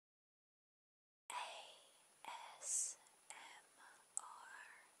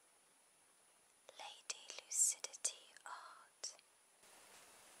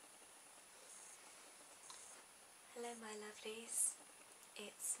Hello my lovelies,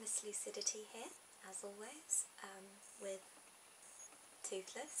 it's Miss Lucidity here, as always, with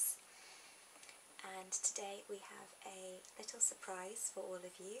Toothless, and today we have a little surprise for all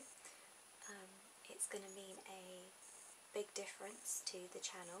of you. It's going to mean a big difference to the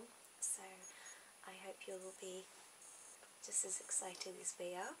channel, so I hope you'll be just as excited as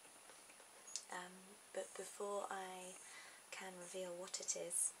we are. But before I can reveal what it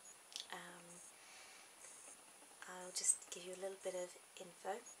is, I'll just give you a little bit of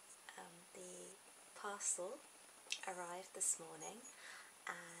info. The parcel arrived this morning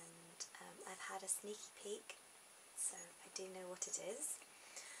and I've had a sneaky peek, so I do know what it is.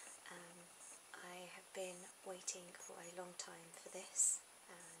 I have been waiting for a long time for this,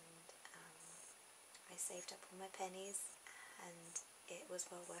 and I saved up all my pennies and it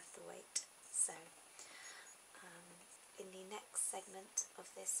was well worth the wait. So in the next segment of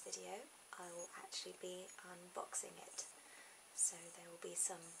this video I will actually be unboxing it, so there will be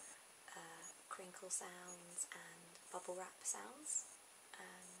some crinkle sounds and bubble wrap sounds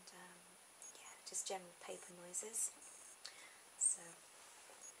and yeah, just general paper noises. So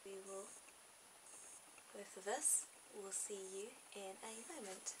we will, both of us, will see you in a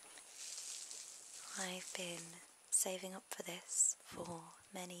moment. I've been saving up for this for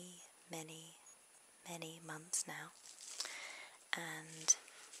many months now, and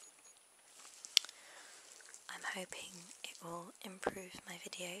I'm hoping it will improve my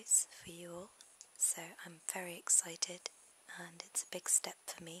videos for you all, so I'm very excited and it's a big step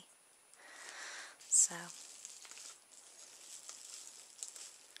for me. So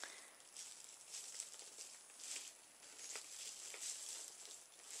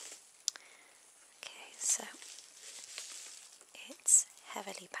okay, so it's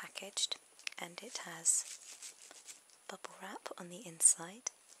heavily packaged and it has bubble wrap on the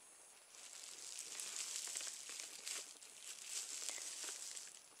inside.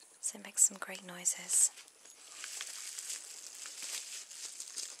 So it makes some great noises.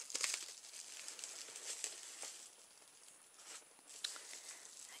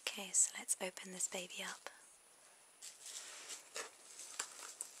 Okay, so let's open this baby up.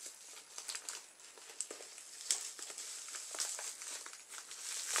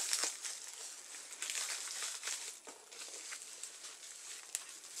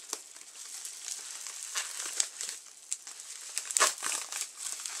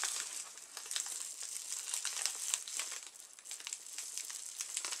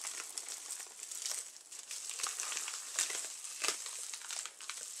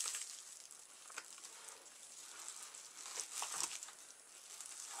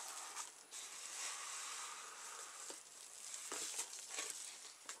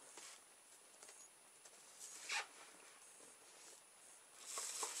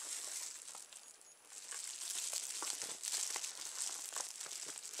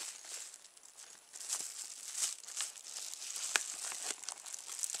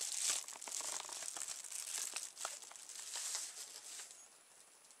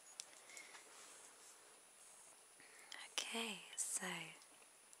 Okay, so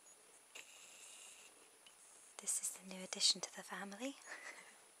this is the new addition to the family.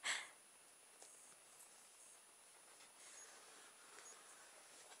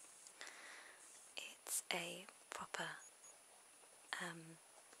 It's a proper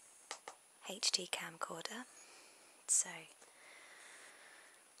HD camcorder, so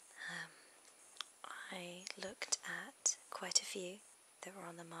I looked at quite a few that were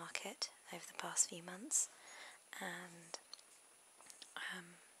on the market over the past few months, and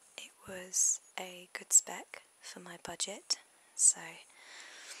it was a good spec for my budget, so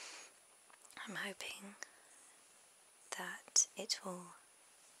I'm hoping that it will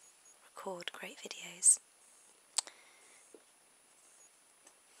record great videos.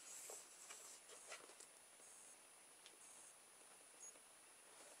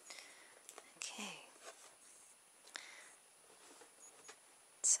 Okay,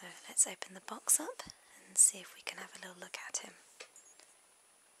 so let's open the box up and see if we can have a little look at him.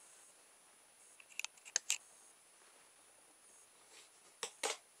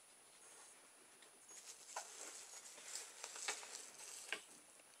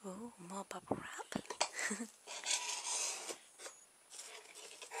 Ooh, more bubble wrap.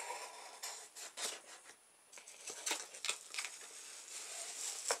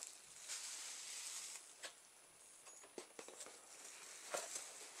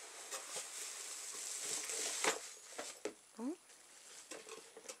 Ooh.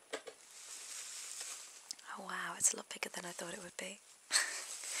 Oh wow, it's a lot bigger than I thought it would be.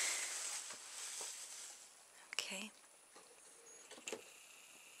 Okay.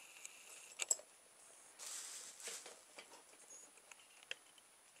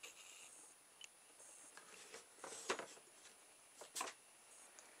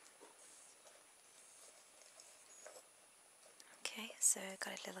 also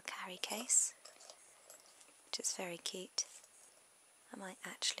got a little carry case, which is very cute. I might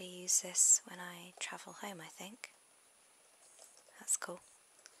actually use this when I travel home, I think. That's cool.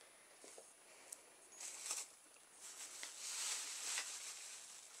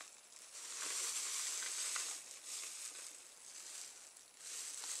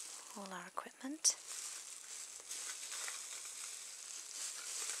 All our equipment.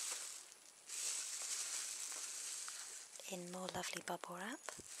 In more lovely bubble wrap.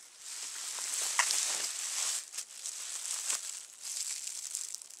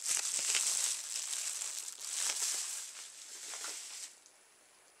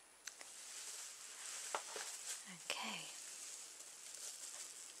 Okay.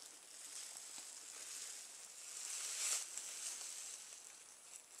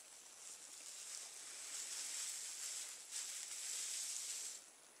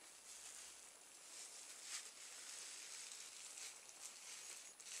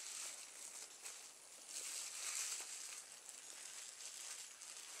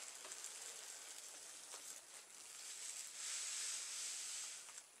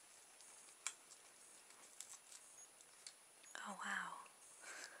 Oh wow.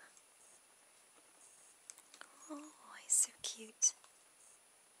 Oh, he's so cute.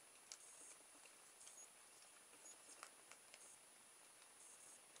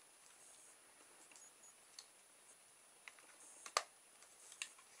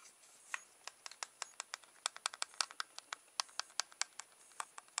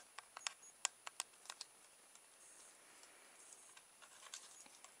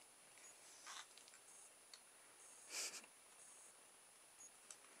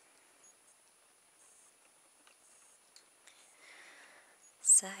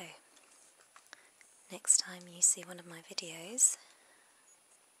 So, next time you see one of my videos,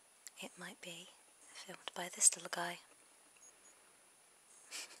 it might be filmed by this little guy.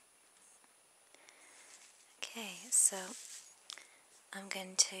 Okay, so I'm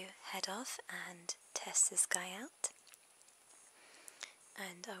going to head off and test this guy out,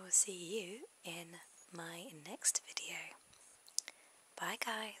 and I will see you in my next video. Bye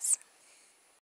guys!